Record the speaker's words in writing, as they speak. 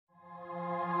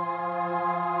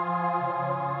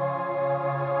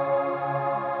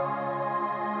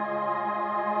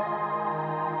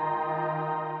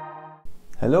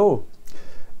Hello!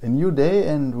 A new day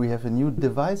and we have a new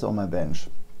device on my bench.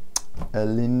 A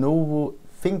Lenovo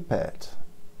Thinkpad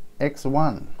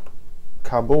X1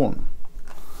 Carbon.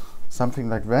 Something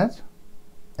like that.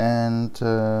 And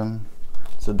the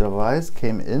device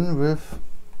came in with,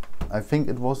 I think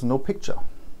it was no picture.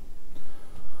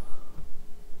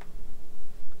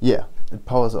 Yeah, it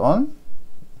powers on,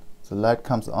 the light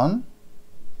comes on,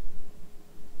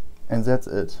 and that's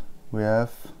it. We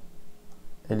have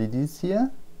LEDs here.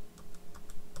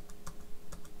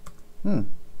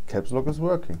 Caps lock is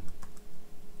working.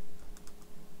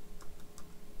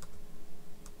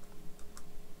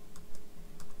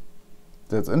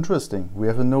 That's interesting. We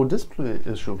have a no display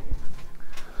issue.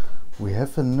 We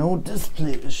have a no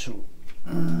display issue.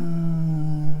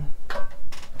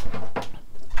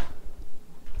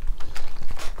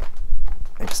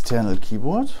 External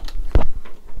keyboard.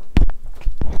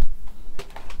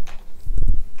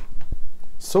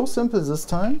 So simple this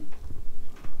time.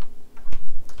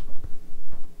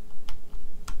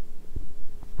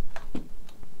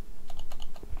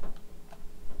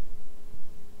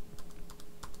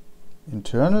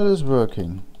 Internal is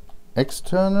working.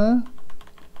 External,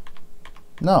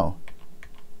 no.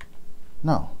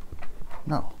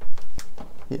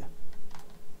 Here.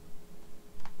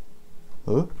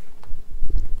 Huh?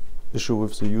 Issue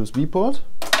with the USB port.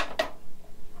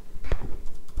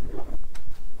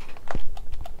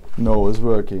 No, it's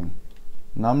working.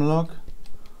 Numlock.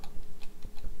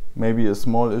 Maybe a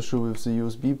small issue with the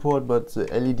USB port, but the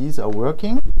LEDs are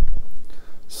working.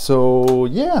 So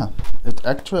yeah, it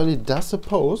actually does a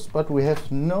post, but we have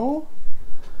no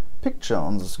picture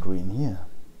on the screen here.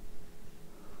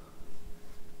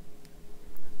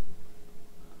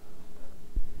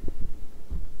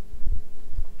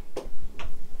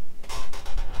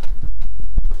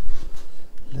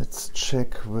 Let's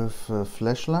check with a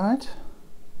flashlight.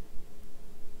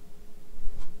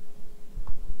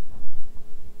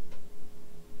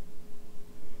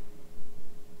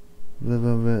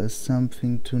 Whether there is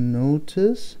something to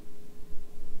notice.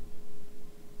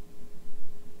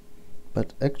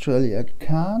 But actually I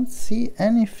can't see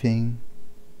anything.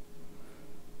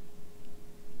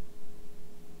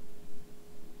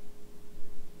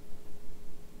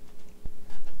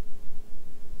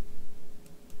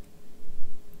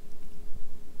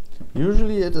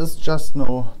 Usually it is just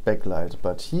no backlight,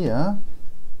 but here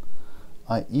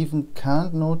I even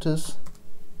can't notice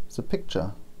the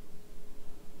picture.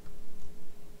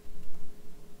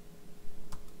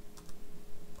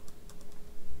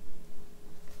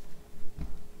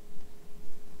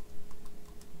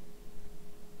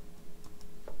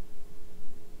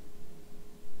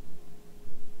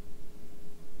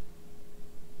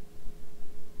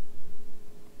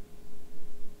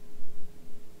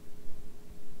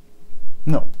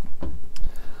 No.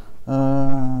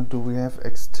 Do we have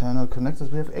external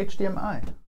connectors? We have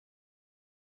HDMI.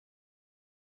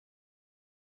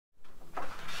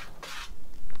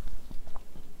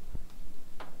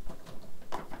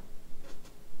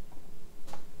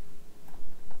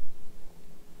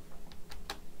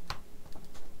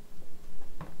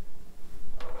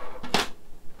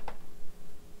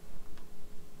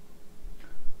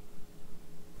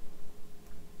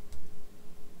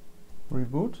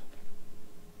 Reboot.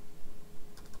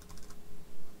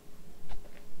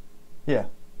 Yeah,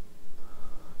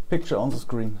 picture on the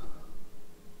screen.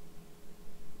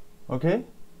 Okay,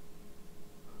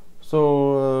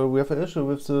 so we have an issue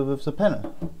with the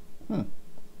panel.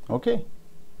 Okay,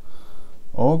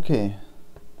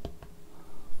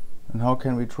 and how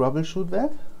can we troubleshoot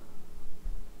that?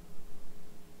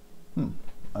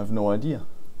 I have no idea.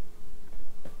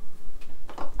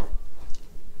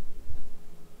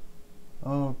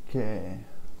 Okay.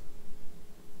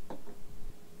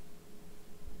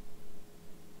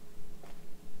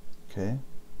 Okay.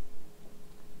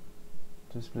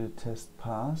 Display test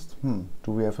passed.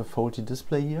 Do we have a faulty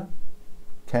display here?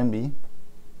 Can be.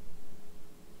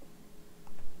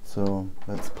 So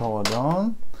let's power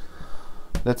down.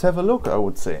 Let's have a look, I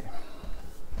would say.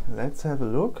 Let's have a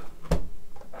look.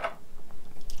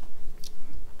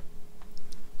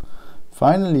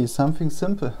 Finally, something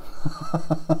simple.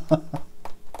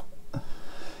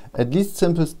 At least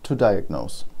simple to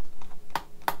diagnose.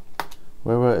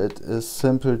 Whether it is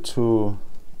simple to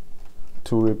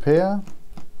repair,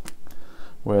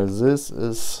 well, this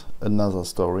is another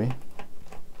story.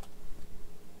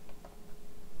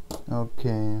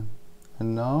 Okay,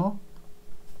 and now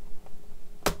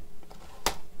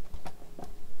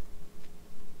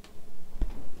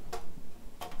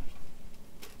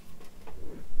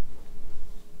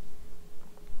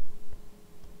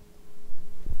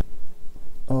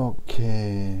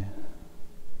okay.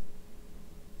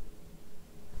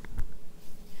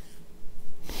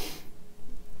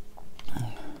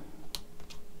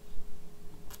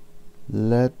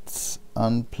 Let's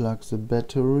unplug the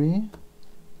battery.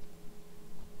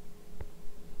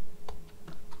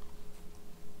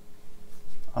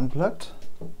 Unplugged.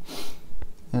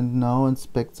 And now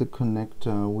inspect the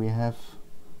connector. We have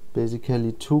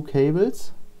basically two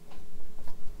cables,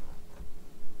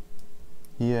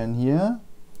 here and here,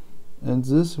 and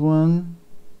this one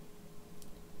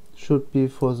should be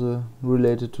for the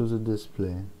related to the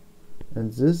display,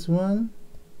 and this one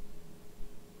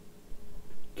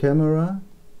camera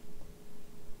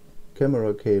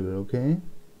cable. Okay,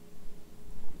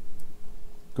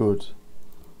 good.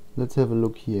 Let's have a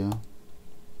look here.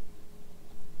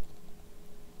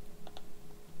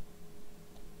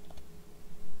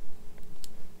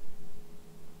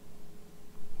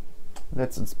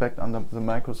 Let's inspect under the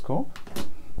microscope.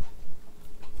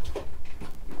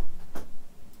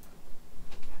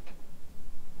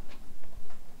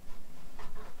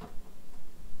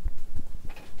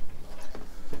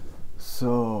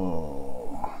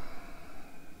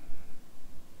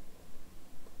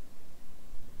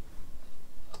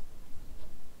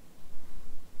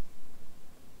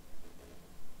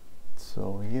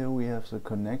 So here we have the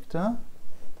connector,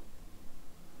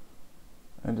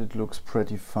 and it looks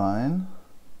pretty fine.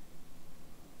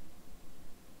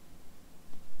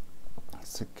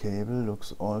 The cable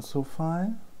looks also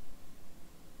fine.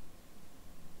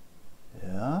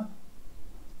 Yeah.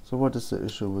 So what is the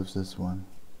issue with this one?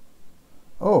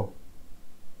 Oh,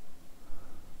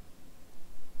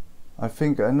 I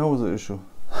think I know the issue.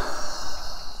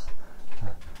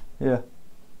 Yeah.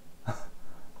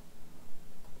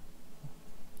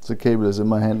 The cable is in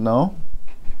my hand now.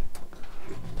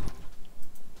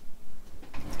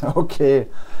 Okay,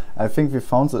 I think we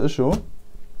found the issue,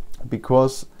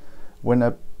 because when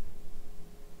I,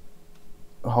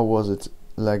 how was it,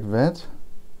 like that?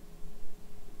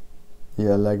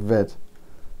 Yeah, like that.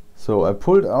 So I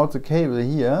pulled out the cable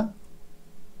here,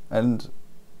 and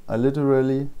I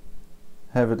literally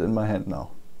have it in my hand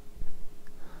now.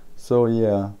 So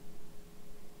yeah,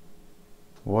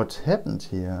 what happened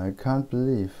here? I can't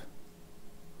believe.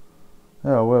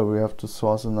 Yeah, well, we have to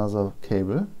source another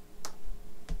cable,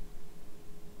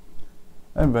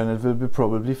 and then it will be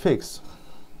probably fixed.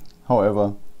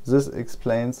 However, this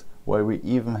explains why we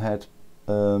even had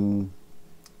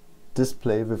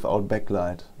display without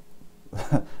backlight.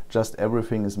 Just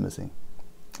everything is missing.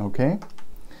 Okay?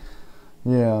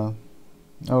 Yeah.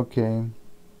 Okay.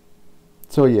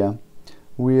 So yeah,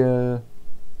 we'll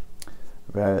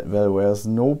well, there's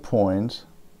no point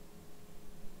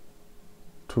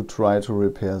to try to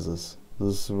repair this.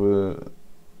 This will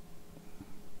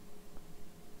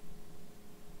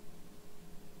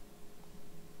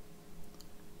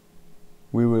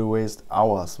we will waste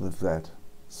hours with that.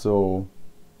 So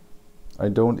I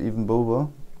don't even bother.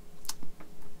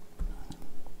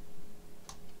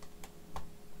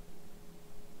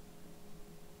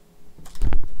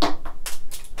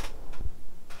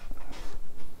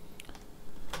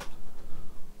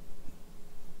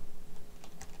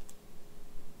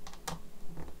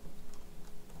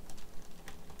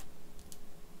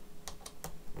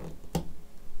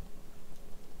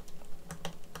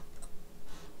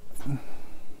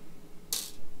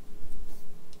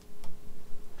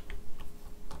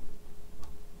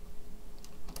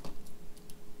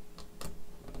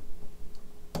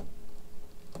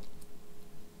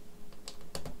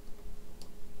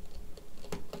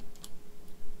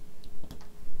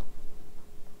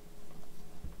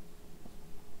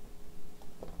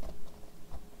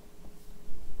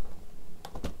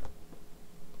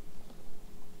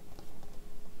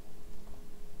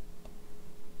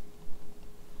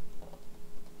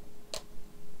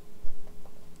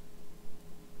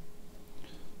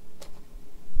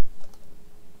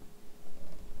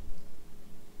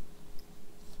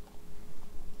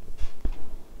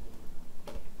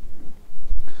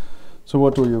 So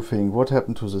what do you think? What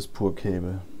happened to this poor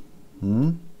cable?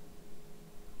 We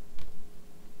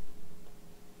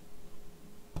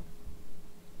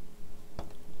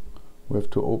have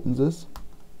to open this.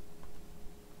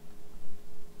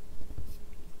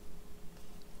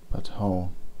 But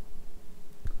how?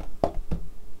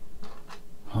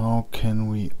 How can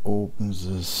we open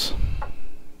this?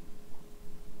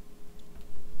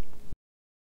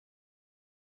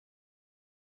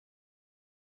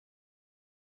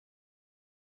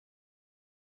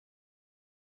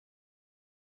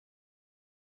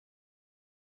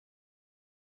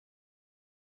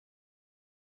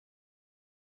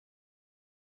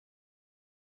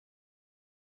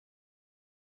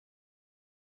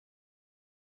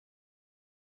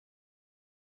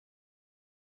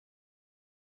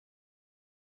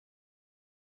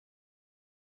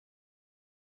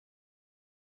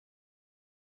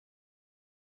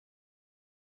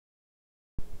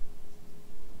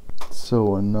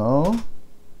 So now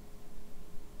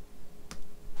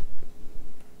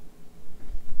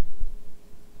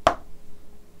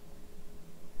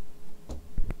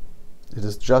it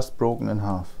is just broken in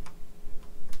half.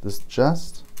 It is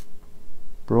just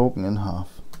broken in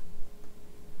half.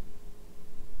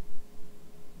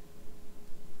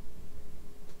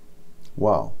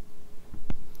 Wow.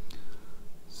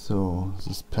 So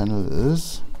this panel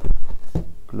is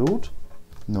glued?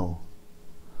 No.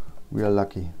 We are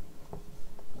lucky.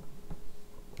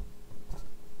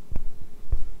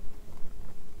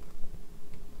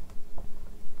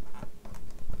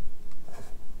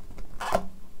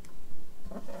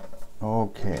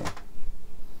 Okay.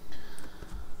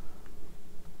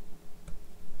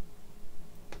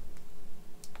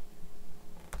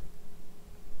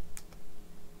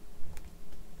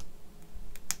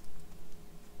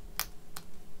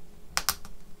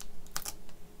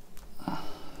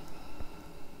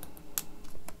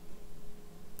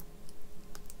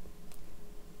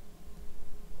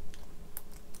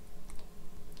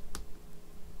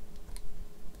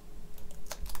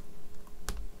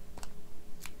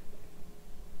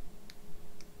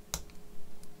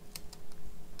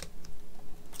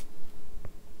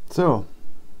 So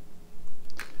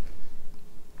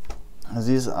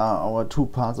these are our two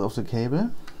parts of the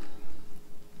cable,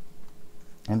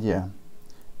 and yeah,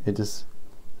 it is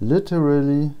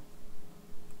literally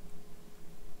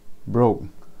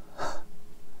broken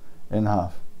in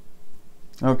half.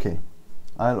 Okay,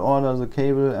 I'll order the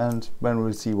cable and then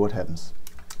we'll see what happens.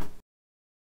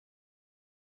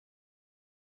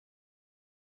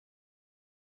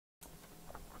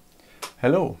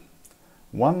 Hello.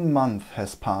 1 month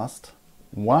has passed.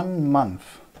 1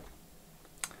 month.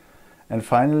 And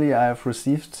finally I have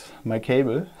received my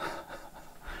cable.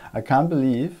 I can't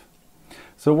believe.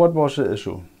 So what was the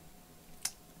issue?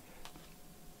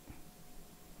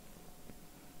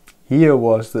 Here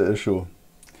was the issue.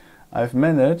 I've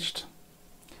managed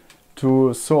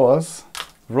to source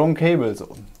wrong cables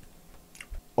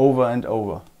over and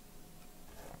over.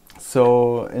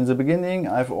 So in the beginning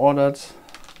I've ordered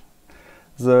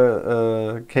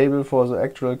the cable for the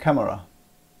actual camera,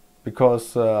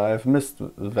 because I've missed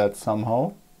that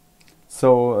somehow.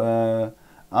 So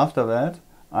after that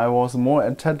I was more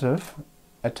attentive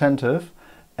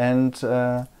and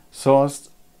sourced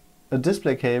a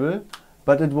display cable,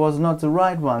 but it was not the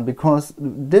right one, because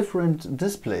different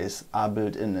displays are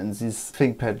built in this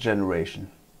ThinkPad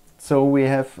generation. So we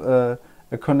have a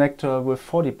connector with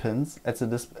 40 pins at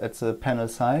the panel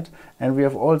side, and we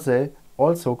have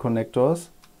also connectors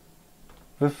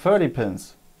with 30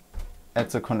 pins at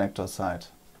the connector side.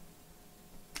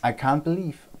 I can't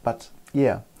believe, but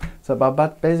yeah. So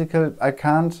but basically I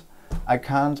can't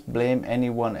blame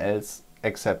anyone else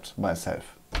except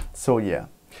myself. So yeah,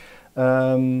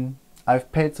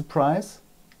 I've paid the price.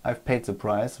 I've paid the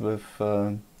price with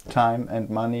time and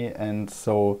money, and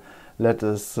so let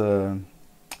us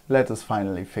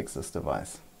finally fix this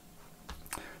device.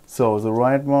 So the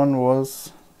right one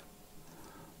was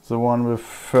the one with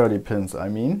 30 pins, I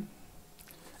mean,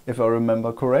 if I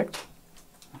remember correct.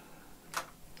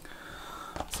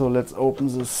 So let's open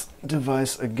this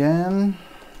device again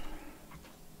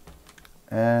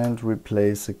and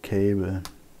replace the cable.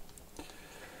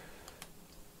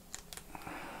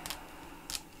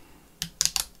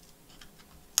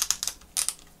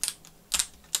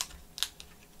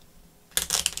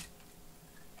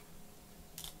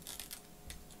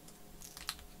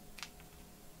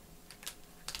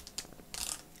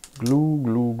 Glue,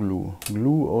 glue, glue,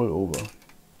 glue all over.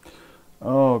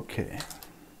 Okay.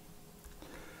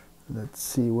 Let's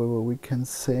see whether we can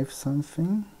save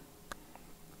something.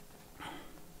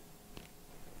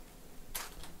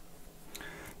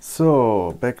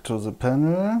 So, back to the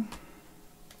panel.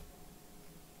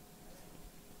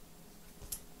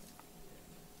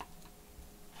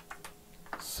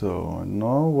 So,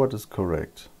 now what is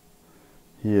correct?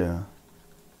 Here.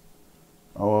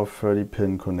 Our 30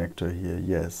 pin connector here,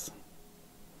 yes.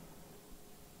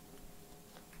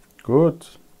 Good.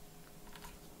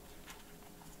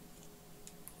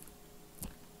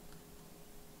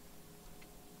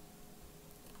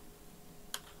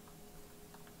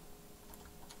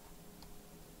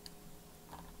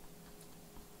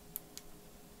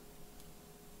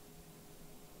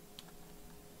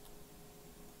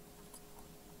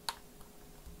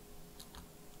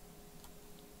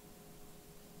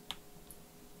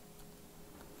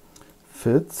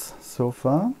 Fits so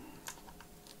far.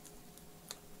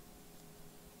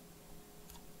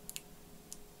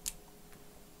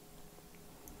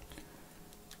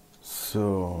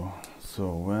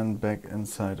 So went back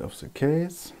inside of the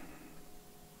case.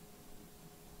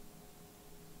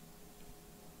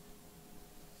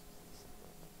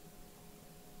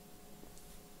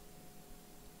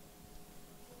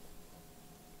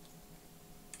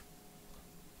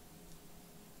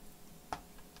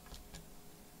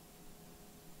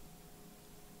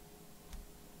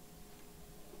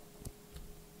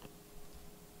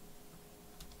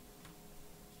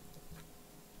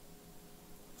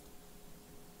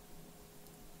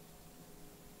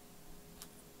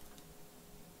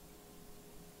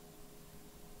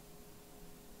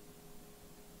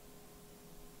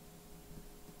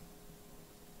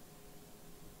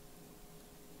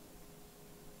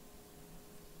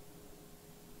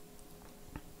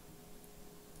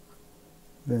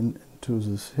 Then into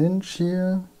this hinge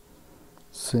here.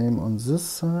 Same on this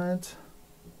side.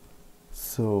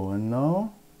 So, and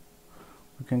now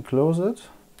we can close it.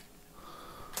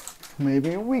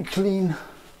 Maybe we clean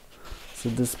the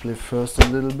display first a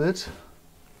little bit.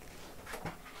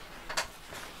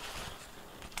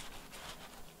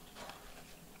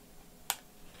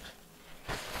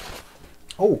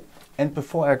 Oh, and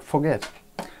before I forget,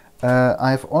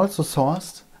 I've also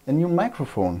sourced a new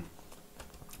microphone.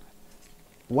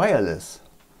 Wireless.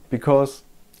 Because,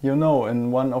 you know,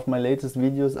 in one of my latest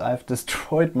videos I've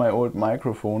destroyed my old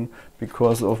microphone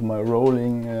because of my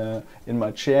rolling in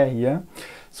my chair here.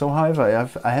 So however,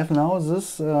 I have now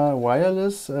this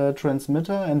wireless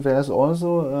transmitter, and there's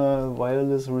also a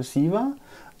wireless receiver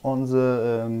on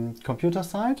the computer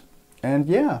side. And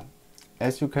yeah,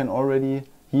 as you can already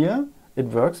hear, it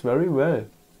works very well.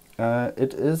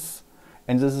 It is,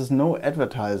 and this is no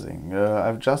advertising.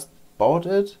 I've just bought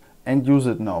it and use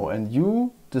it now, and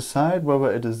you decide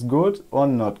whether it is good or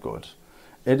not good.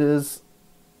 It is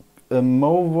a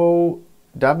Movo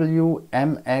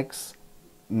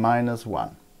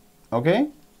WMX-1. Okay,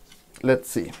 let's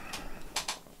see.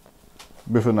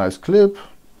 With a nice clip,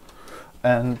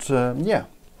 and yeah,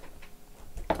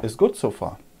 it's good so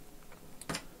far.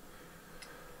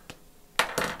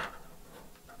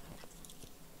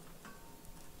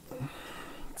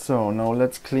 So now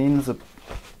let's clean the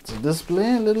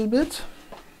display a little bit.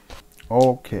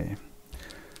 Okay,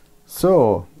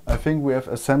 so I think we have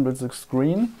assembled the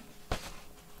screen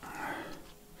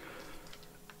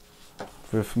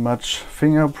with much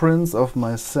fingerprints of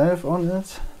myself on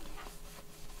it.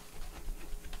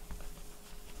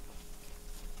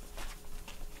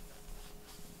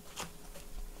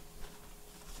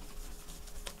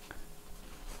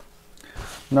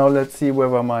 Now let's see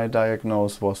whether my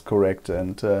diagnosis was correct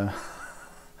and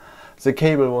the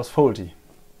cable was faulty.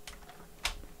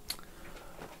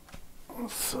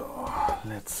 So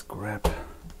let's grab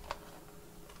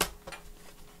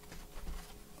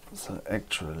the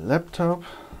actual laptop.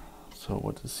 So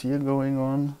what is here going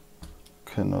on?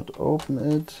 Cannot open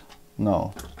it.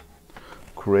 No.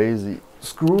 Crazy.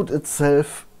 Screwed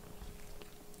itself.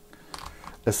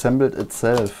 Assembled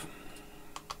itself.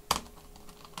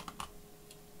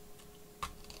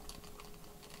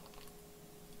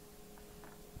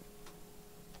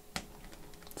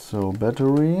 So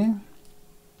battery.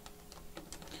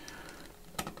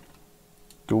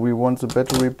 Do we want the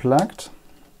battery plugged?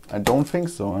 I don't think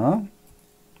so, huh?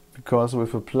 Because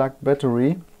with a plugged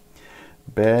battery,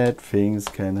 bad things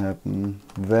can happen.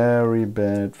 Very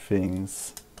bad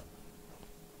things.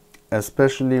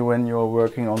 Especially when you're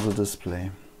working on the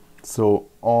display. So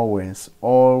always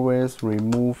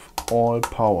remove all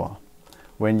power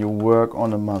when you work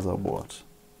on a motherboard.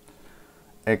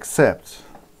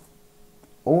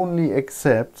 Only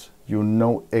except you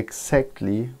know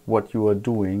exactly what you are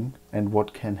doing and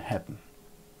what can happen.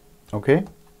 Okay?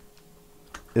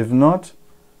 If not,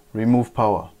 remove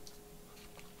power.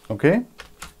 Okay?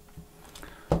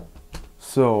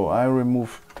 So I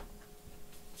remove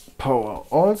power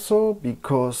also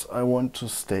because I want to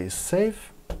stay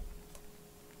safe.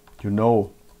 You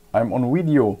know, I'm on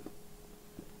video.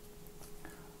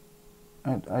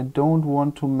 And I don't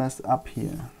want to mess up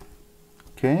here.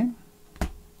 Okay?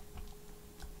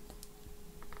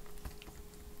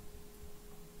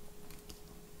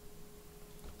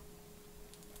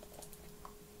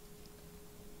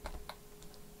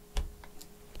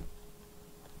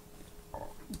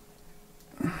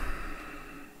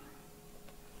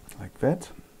 Like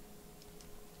that.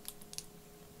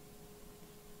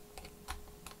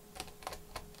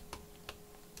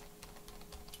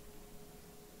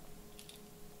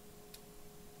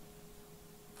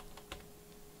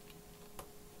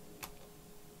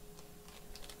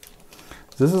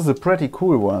 This is a pretty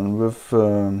cool one with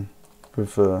a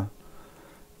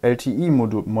LTE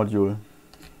module.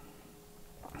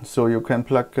 So you can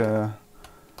plug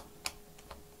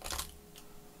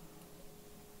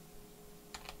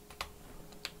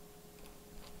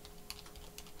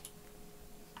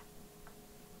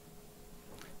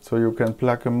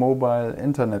a mobile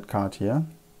internet card here.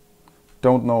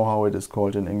 Don't know how it is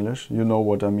called in English. You know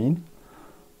what I mean.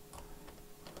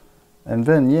 And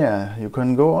then yeah, you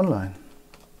can go online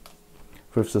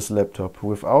with this laptop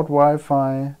without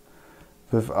Wi-Fi,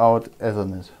 without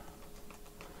Ethernet.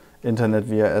 Internet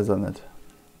via Ethernet.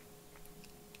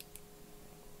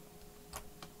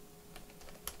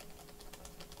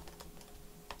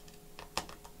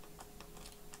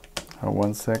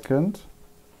 One second.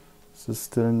 Is this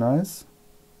still nice?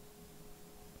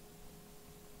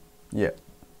 Yeah.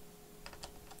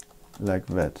 Like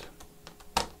that.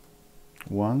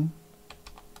 1,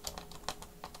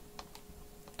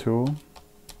 two,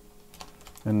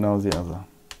 and now the other.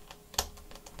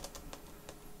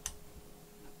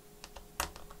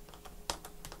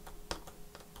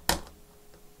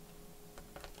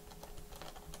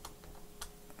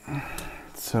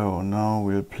 So now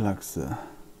we'll plug the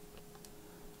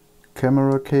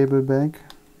camera cable back.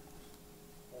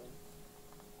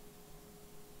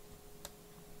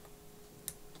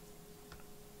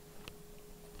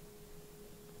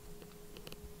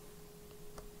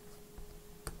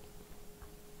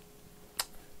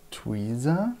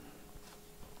 Tweezer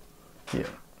here.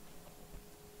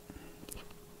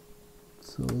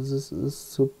 So this is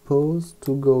supposed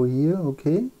to go here,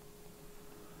 okay.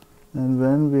 And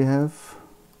then we have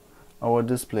our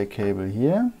display cable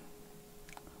here.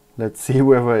 Let's see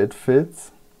whether it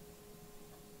fits.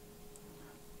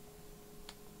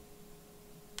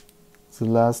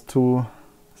 The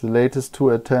latest two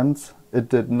attempts, it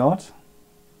did not.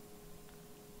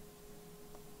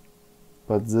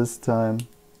 But this time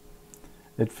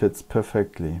it fits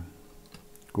perfectly.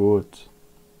 Good.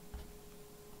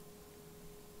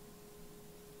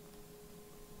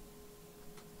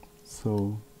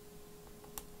 So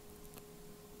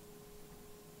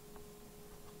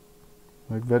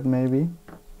like that maybe?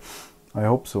 I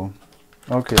hope so.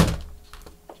 Okay.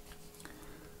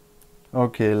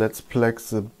 Okay, let's plug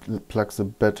the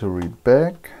battery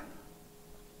back.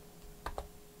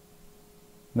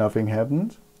 Nothing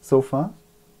happened so far.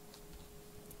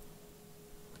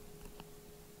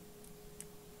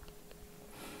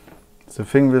 The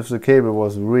thing with the cable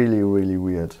was really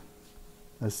weird.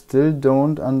 I still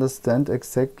don't understand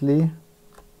exactly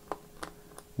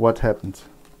what happened,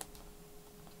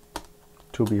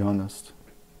 to be honest.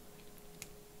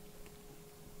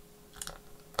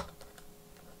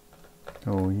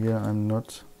 Oh, here I'm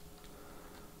not.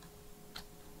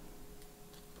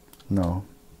 No.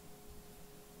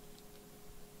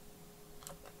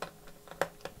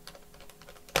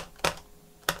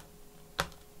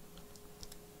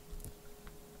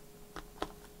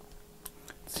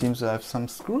 Seems I have some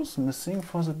screws missing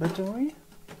for the battery.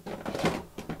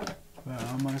 Where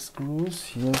are my screws?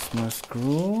 Here's my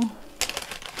screw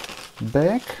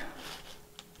back.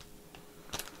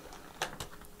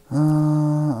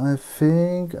 I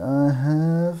think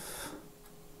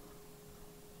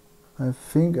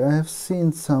I have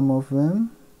seen some of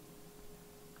them.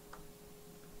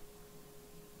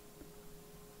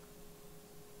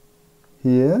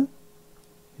 Here's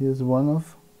one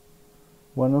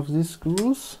of these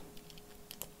screws.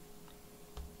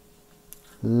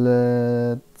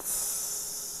 Let's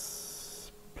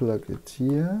plug it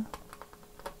here.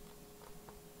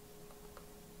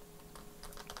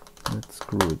 Let's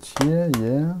screw it here,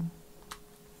 yeah.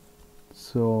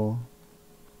 So,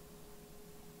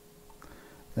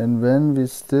 and then we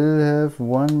still have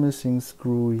one missing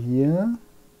screw here.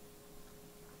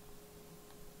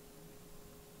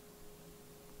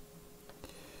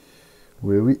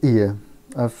 Here,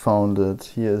 I found it.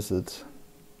 Here is it.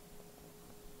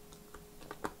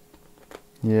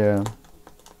 Yeah.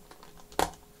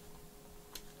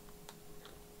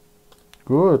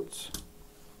 Good.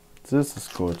 This is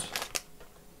good.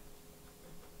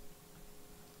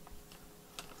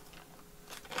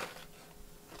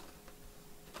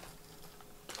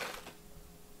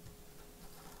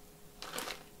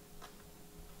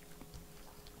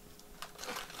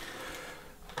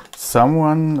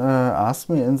 Someone asked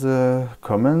me in the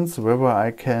comments whether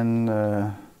I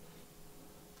can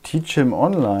teach him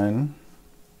online.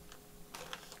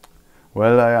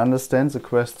 Well, I understand the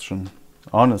question,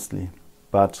 honestly,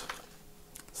 but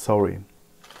sorry.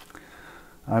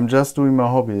 I'm just doing my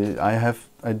hobby. I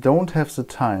don't have the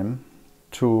time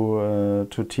to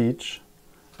teach.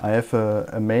 I have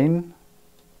a main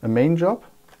job,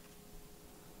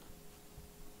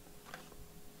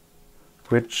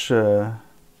 which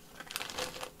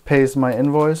pays my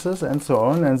invoices and so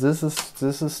on, and this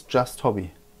is just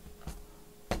hobby.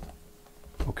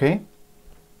 Okay?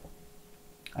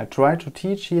 I try to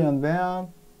teach here and there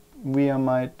via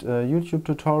my YouTube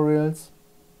tutorials,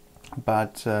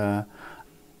 but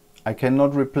I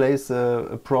cannot replace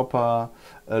a proper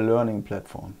learning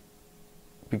platform,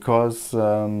 because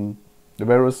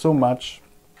there is so much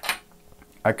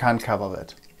I can't cover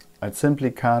that. I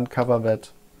simply can't cover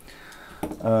that.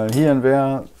 Here and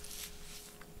there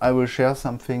I will share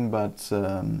something, but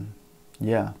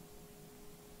yeah.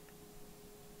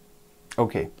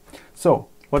 Okay, so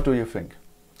what do you think?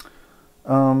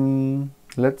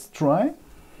 Let's try.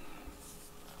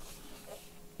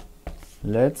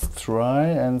 Let's try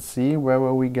and see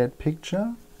whether we get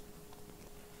picture.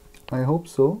 I hope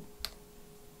so.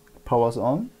 Power's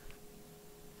on.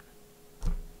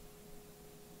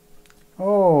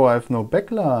 Oh, I have no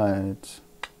backlight.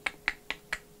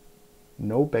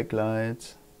 No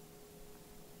backlight.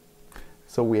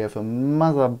 So we have a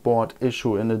motherboard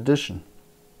issue in addition.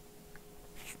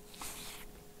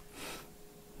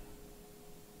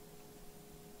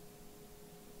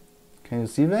 Can you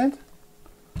see that?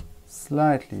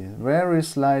 Slightly, very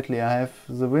slightly. I have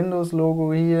the Windows logo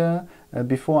here.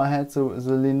 Before I had the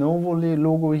Lenovo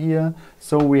logo here.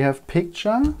 So we have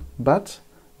picture, but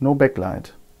no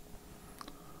backlight.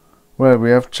 Well,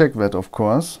 we have checked that, of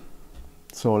course.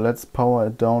 So let's power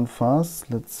it down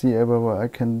fast. Let's see whether I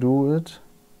can do it.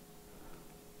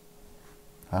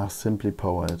 Simply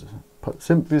power it.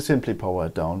 Simply power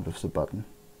it down with the button.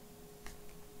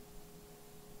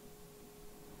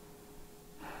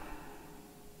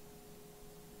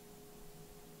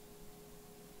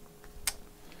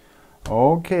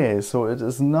 Okay, so it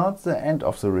is not the end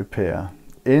of the repair.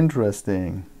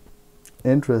 Interesting.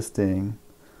 Interesting.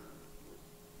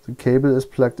 The cable is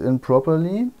plugged in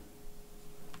properly.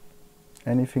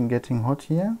 Anything getting hot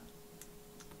here?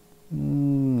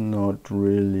 Not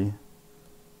really.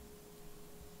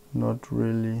 Not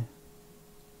really.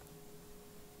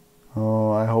 Oh,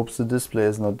 I hope the display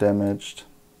is not damaged.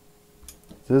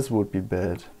 This would be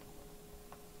bad.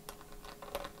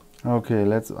 Okay,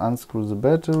 let's unscrew the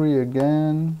battery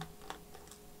again.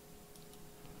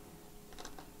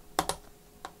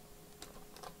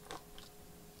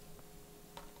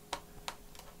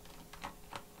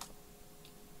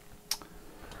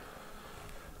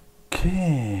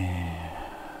 Okay.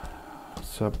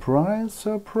 Surprise,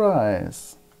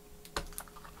 surprise.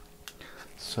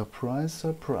 Surprise,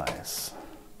 surprise.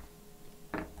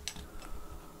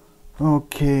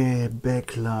 Okay,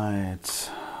 backlight.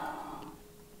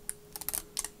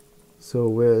 So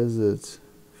where is it?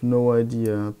 No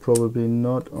idea. Probably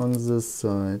not on this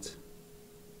side.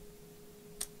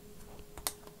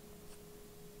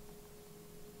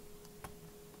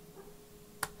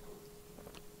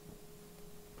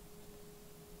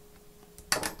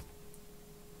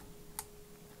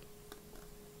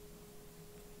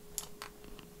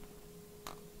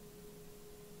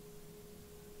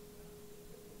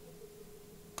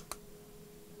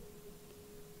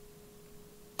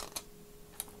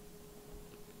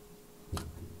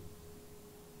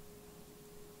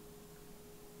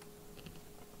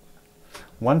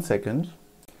 One second.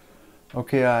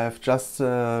 Okay, I have just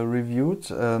reviewed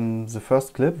the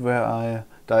first clip where I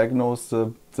diagnosed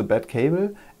the bad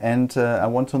cable, and I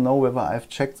want to know whether I've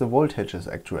checked the voltages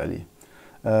actually.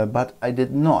 But I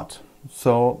did not.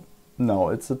 So now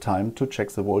it's the time to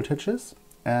check the voltages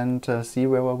and see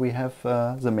whether we have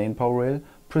the main power rail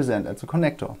present at the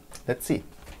connector. Let's see.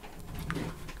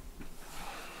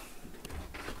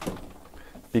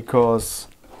 Because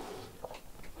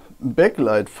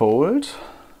backlight fault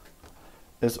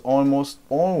is almost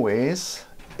always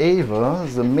either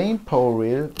the main power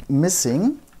rail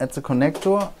missing at the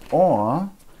connector or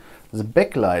the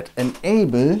backlight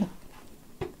enable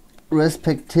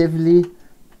respectively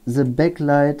the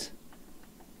backlight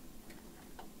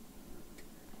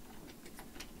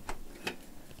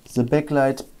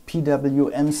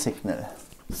PWM signal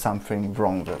something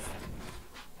wrong with.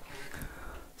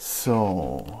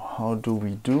 So how do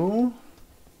we do?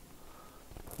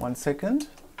 1 second.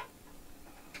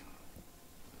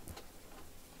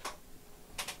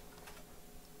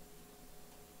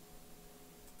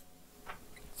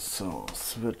 So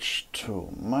switch to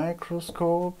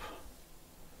Microscope,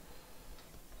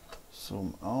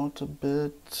 zoom out a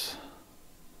bit.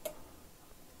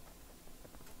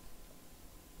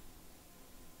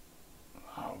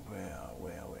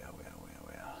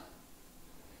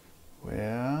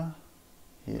 Where?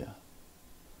 Here.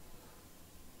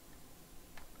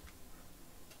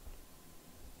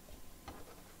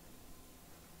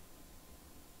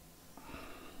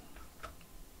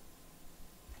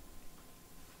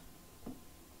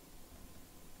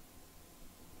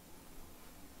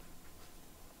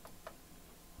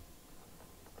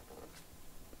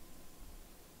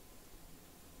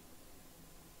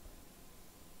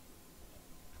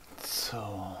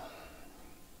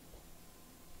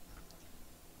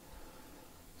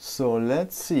 So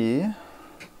let's see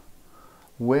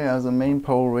where the main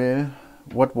power rail,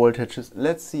 what voltages,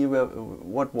 let's see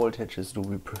what voltages do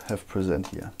we have present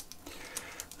here.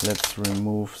 Let's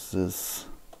remove this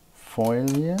foil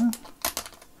here.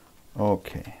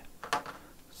 Okay,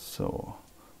 so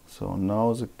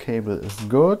now the cable is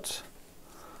good.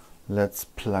 Let's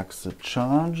plug the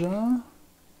charger.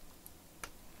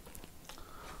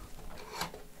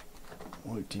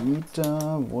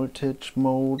 Multimeter, voltage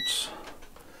mode,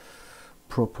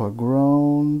 proper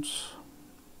ground.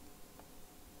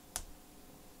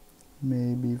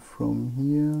 maybe from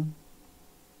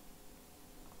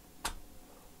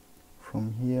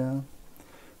here,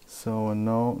 so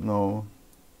no,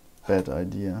 bad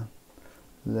idea.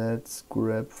 Let's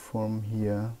grab from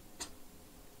here.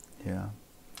 Yeah,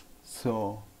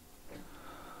 so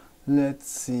let's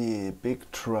see,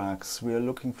 big trucks. We are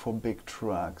looking for big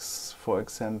trucks, for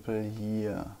example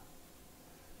here.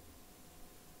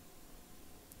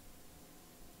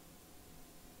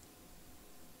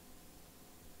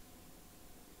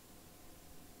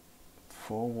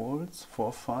 Four volts,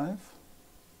 4, 5,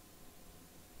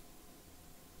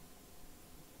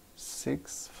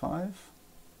 6, 5.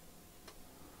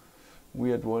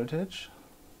 Weird voltage.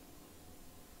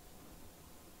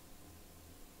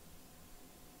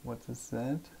 What is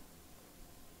that?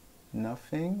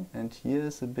 Nothing. And here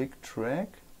is a big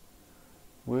track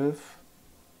with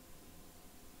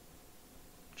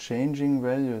changing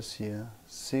values here.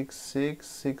 6, 6,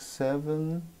 6,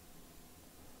 7,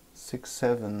 6,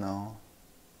 7 now.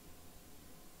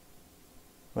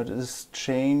 But it's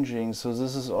changing, so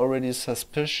this is already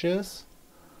suspicious.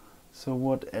 So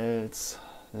what else?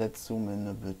 Let's zoom in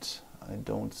a bit. I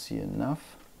don't see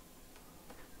enough.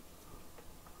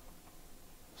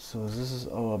 So this is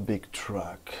our big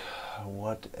truck.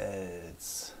 What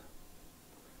else?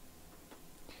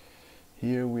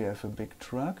 Here we have a big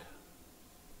truck.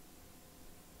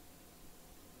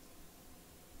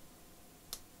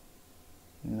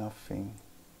 Nothing.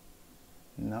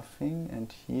 Nothing.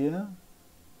 And here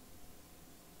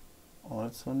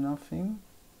also nothing.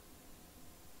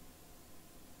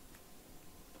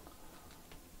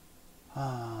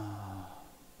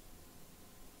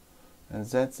 And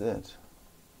that's it.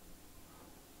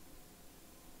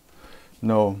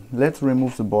 No, let's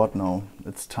remove the board now.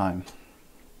 It's time.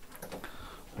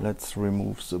 Let's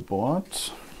remove the board.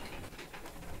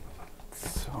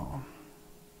 So.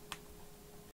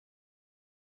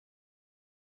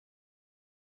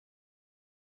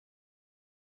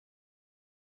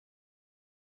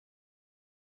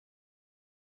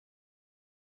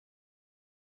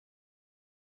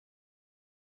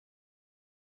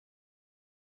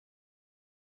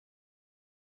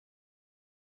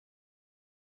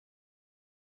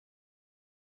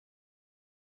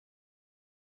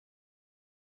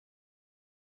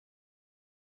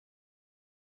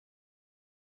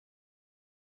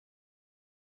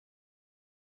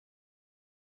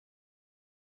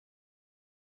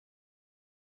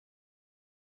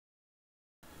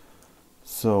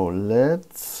 So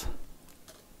let's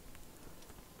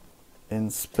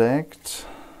inspect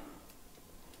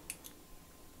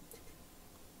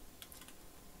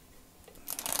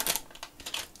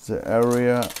the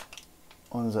area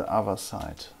on the other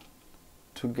side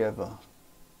together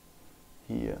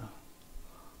here.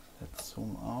 Let's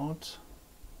zoom out.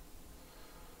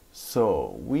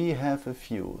 So we have a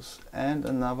fuse and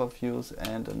another fuse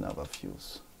and another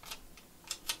fuse.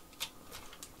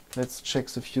 Let's check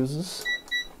the fuses.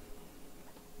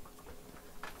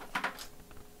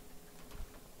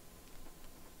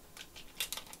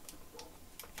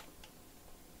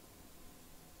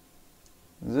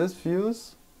 This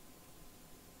fuse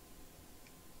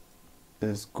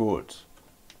is good.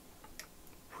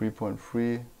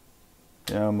 3.3.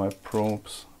 Yeah, my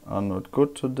probes are not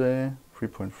good today.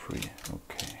 3.3.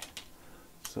 Okay.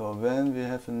 So then we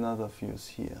have another fuse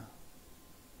here.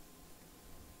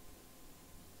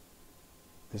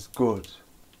 Is good.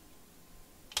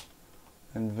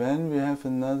 And then we have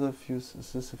another fuse.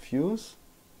 Is this a fuse?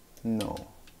 No.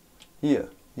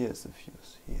 Here's a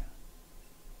fuse here.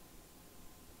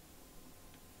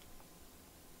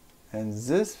 And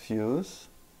this fuse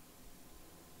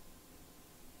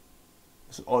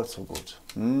is also good.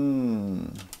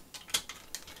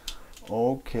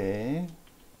 Okay.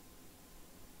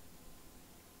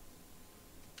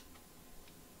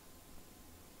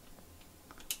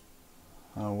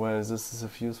 Well, this is a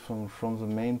fuse from the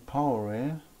main power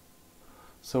rail.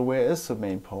 So where is the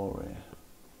main power rail?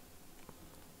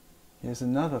 Here's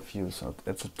another fuse at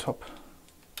the top.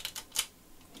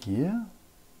 Here?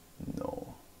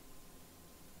 No.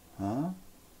 Huh?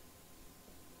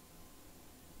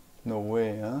 No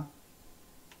way, huh?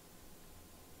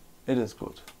 It is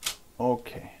good.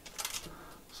 Okay.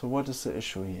 So what is the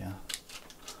issue here?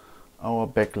 Our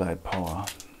backlight power.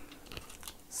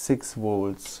 6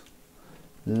 volts.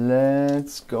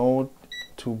 Let's go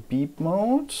to beep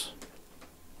mode.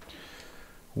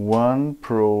 One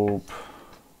probe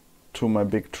to my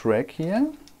big track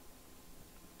here.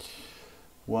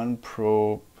 One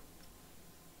probe.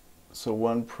 So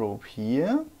one probe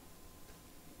here.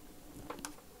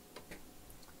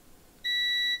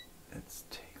 Let's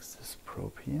take this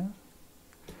probe here.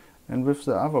 And with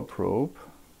the other probe,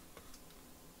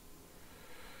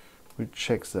 we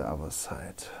check the other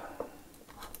side.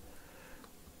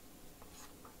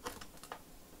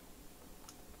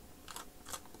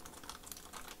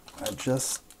 I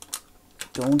just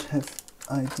don't have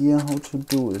idea how to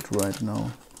do it right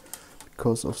now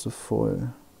because of the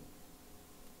foil.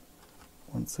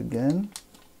 Once again,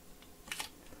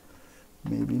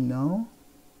 maybe now.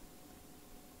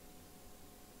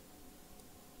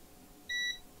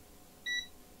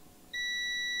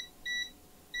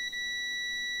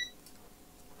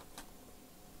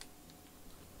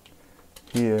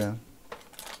 Here.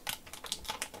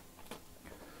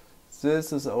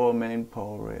 This is our main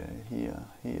power rail.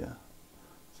 Here.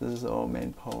 This is our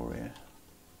main power rail.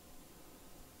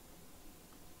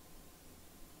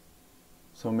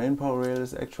 So main power rail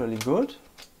is actually good.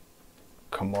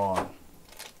 Come on.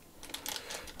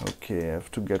 Okay, I have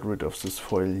to get rid of this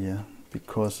foil here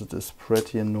because it is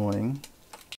pretty annoying.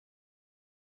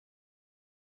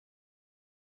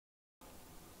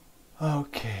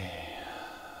 Okay.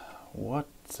 What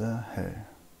the hell?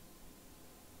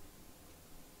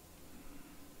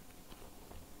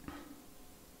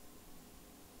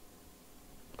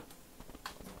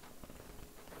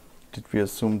 Did we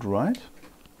assume right?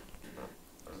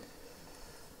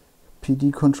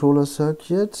 PD controller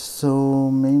circuit, so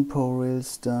main power rail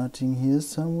starting here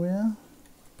somewhere.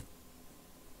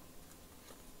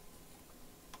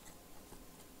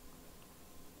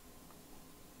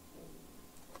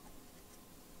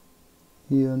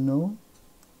 Here, no.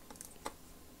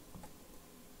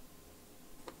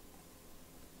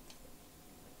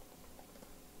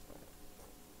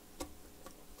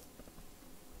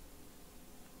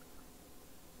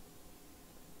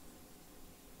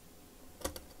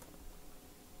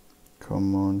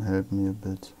 Come on, help me a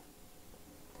bit.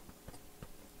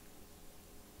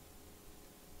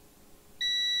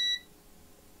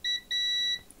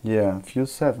 Yeah,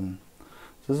 fuse 7.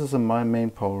 This is my main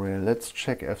power rail. Let's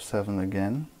check F7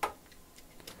 again.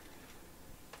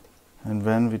 And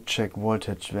then we check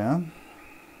voltage there.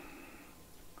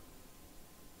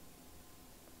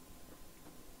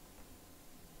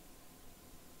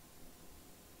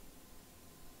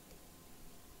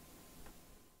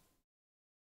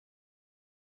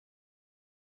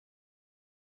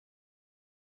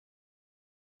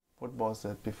 What was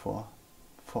that before?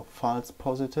 For false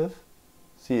positive?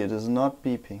 See, it is not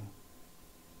beeping.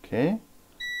 Okay,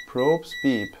 probes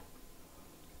beep.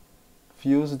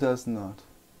 Fuse does not.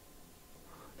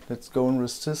 Let's go in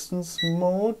resistance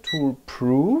mode to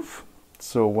prove.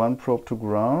 So one probe to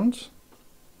ground.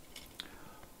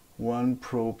 One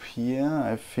probe here.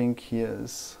 I think here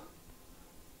is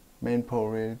main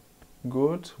power rail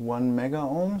good. 1 mega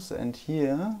ohms, and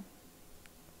here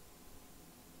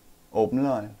open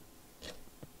line.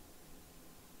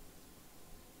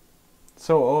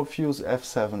 So our fuse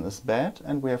F7 is bad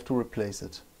and we have to replace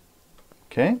it.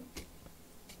 Okay.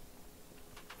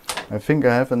 I think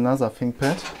I have another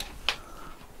ThinkPad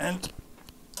and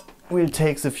we'll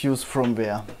take the fuse from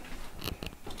there.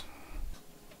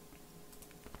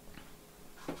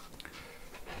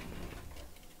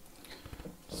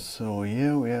 So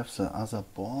here we have the other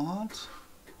board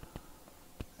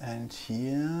and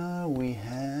here we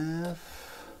have,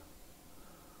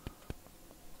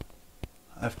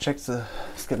 I've checked the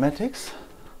schematics.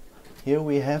 Here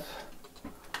we have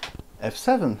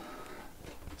F7.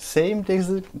 Same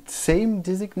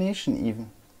designation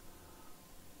even.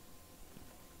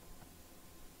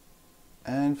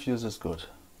 And fuse is good.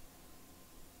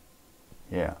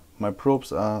 Yeah, my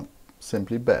probes are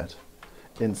simply bad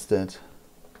instead.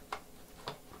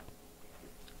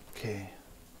 Okay.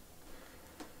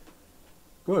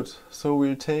 Good, so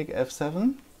we'll take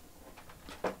F7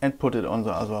 and put it on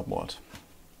the other board.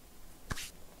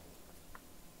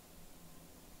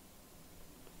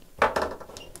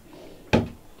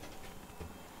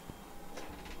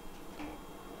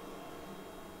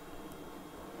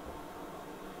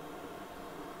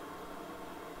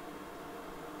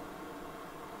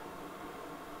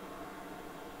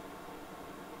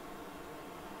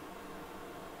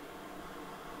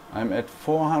 I'm at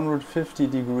 450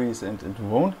 degrees and it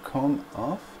won't come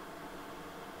off.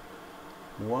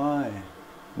 Why?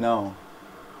 No.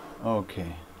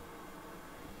 Okay.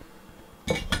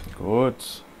 Good.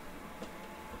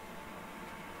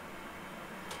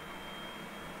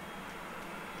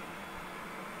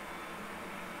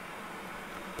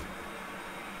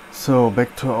 So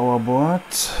back to our board.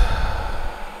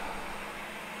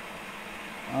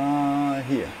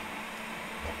 Here.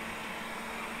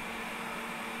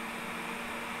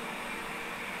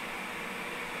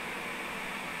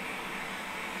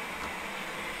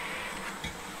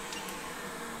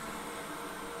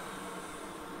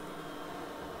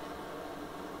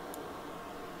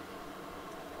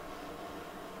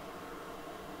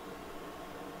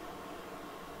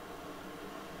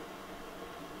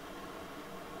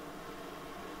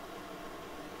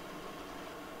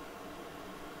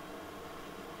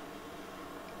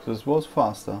 This was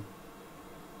faster.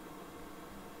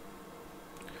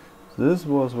 This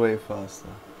was way faster.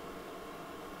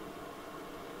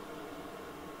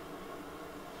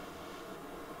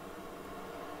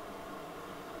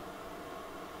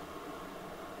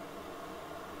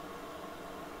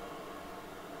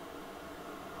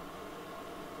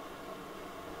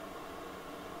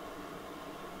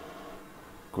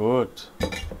 Good.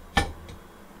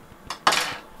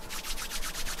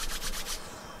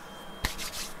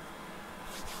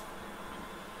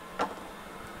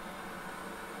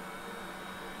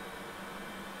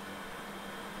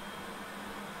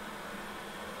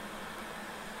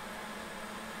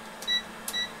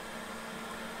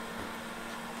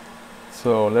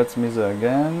 So let's measure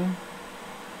again.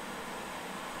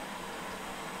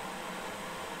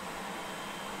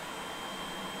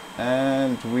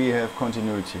 And we have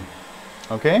continuity.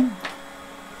 Okay?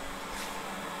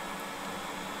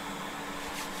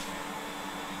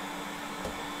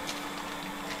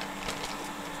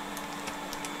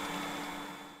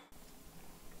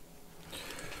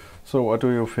 So what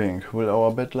do you think? Will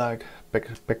our backlight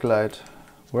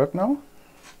work now?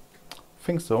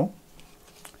 Think so.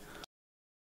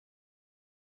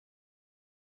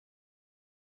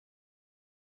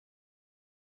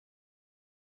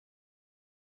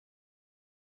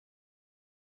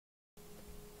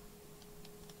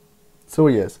 So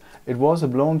yes, it was a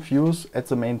blown fuse at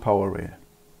the main power rail.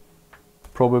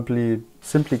 Probably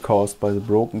simply caused by the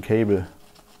broken cable.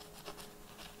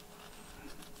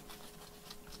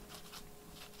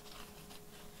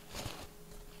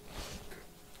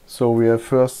 So we have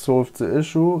first solved the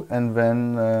issue and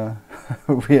then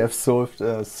we have solved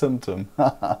a symptom.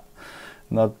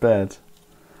 Not bad,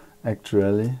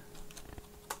 actually.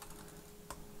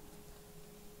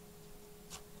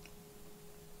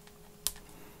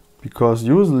 Because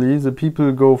usually the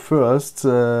people go first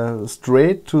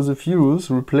straight to the fuse,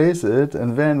 replace it,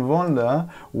 and then wonder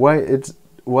why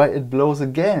it blows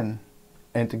again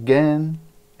and again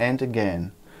and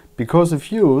again. Because the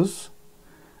fuse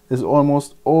is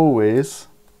almost always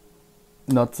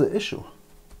not the issue,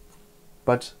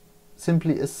 but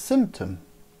simply a symptom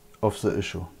of the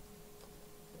issue.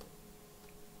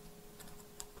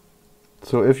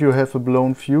 So if you have a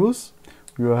blown fuse,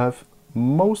 you have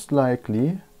most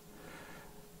likely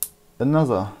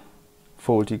another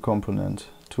faulty component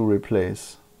to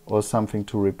replace or something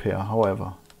to repair,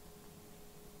 however.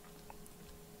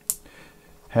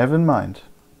 Have in mind.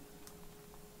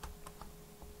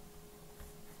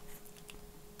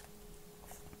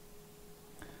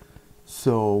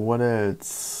 So what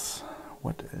else?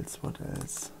 What else? What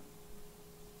else?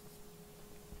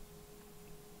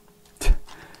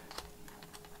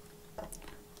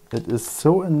 It is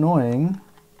so annoying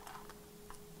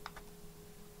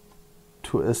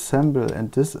to assemble and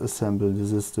disassemble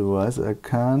this device. I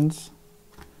can't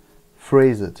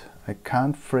phrase it. I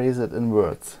can't phrase it in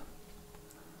words.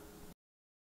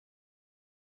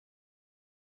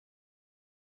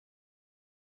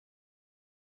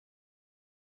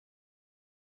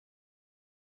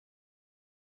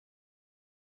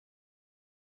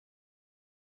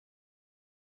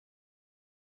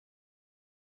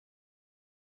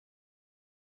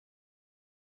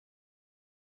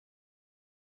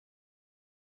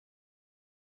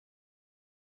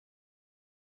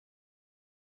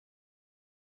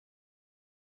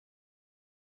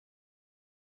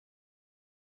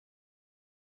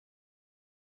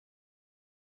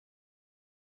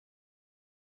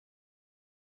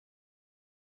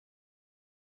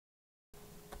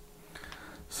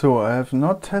 So I have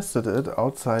not tested it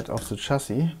outside of the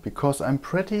chassis because I'm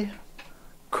pretty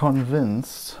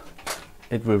convinced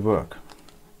it will work.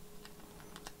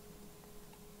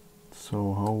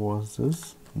 So how was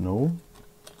this? No,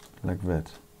 like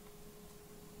that.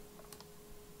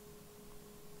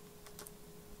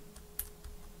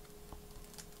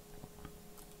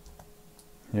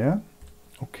 Yeah,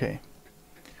 okay.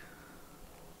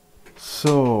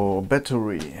 So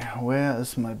battery, where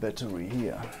is my battery?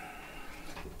 Here.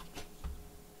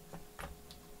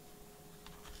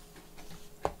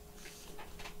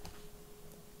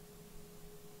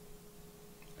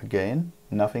 Again,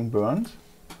 nothing burnt,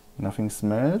 nothing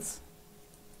smells,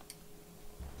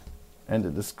 and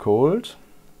it is cold.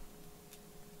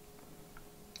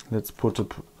 Let's put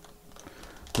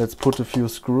a few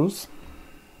screws.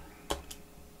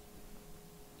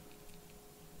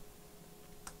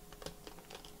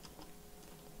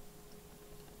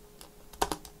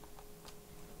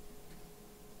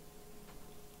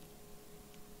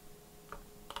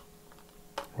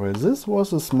 Well, this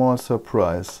was a small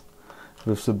surprise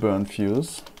with the burnt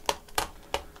fuse.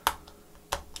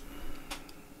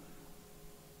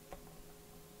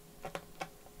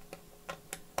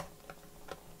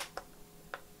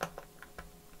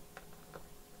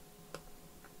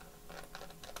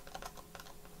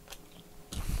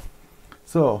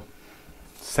 So,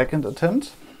 second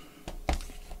attempt.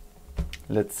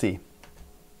 Let's see.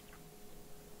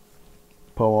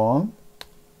 Power on.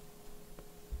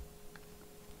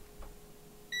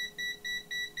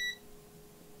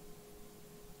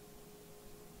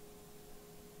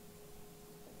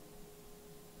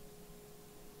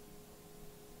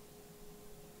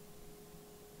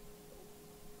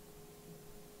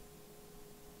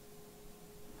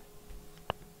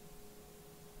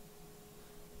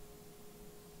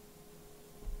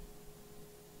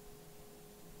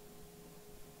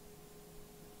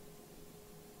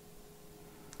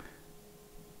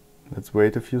 Let's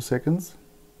wait a few seconds.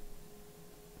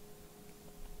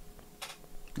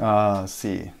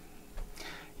 See.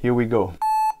 Here we go.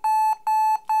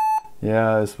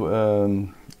 Yeah, it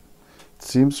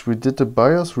seems we did the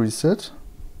BIOS reset.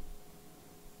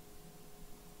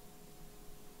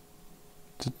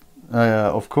 Yeah,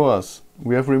 of course.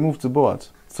 We have removed the board.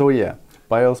 So yeah,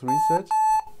 BIOS reset.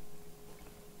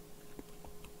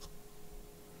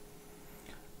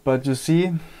 But you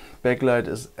see, backlight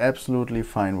is absolutely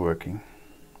fine working.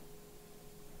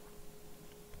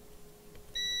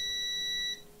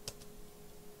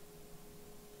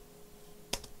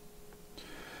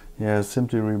 Yeah,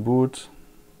 simply reboot.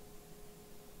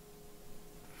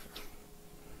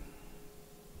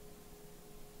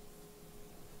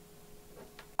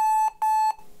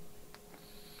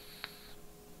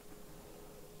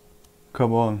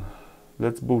 Come on,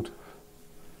 let's boot.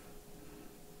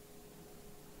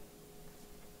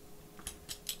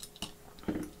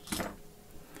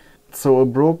 So a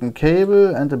broken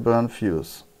cable and a burnt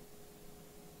fuse.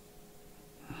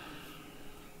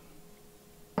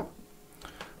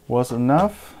 Was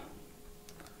enough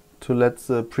to let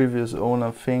the previous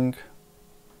owner think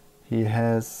he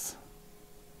has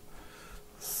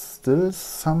still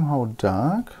somehow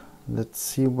dark. Let's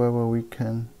see whether we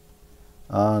can...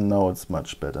 now it's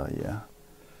much better, yeah.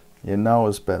 Yeah, now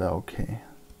it's better, okay.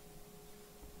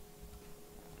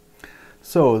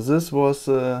 So this was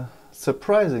a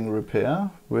surprising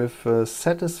repair with a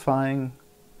satisfying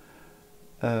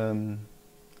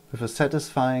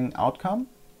outcome.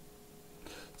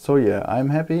 So yeah, I'm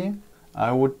happy.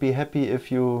 I would be happy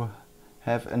if you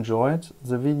have enjoyed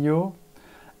the video.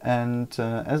 And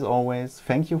as always,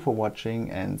 thank you for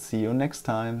watching and see you next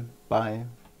time. Bye.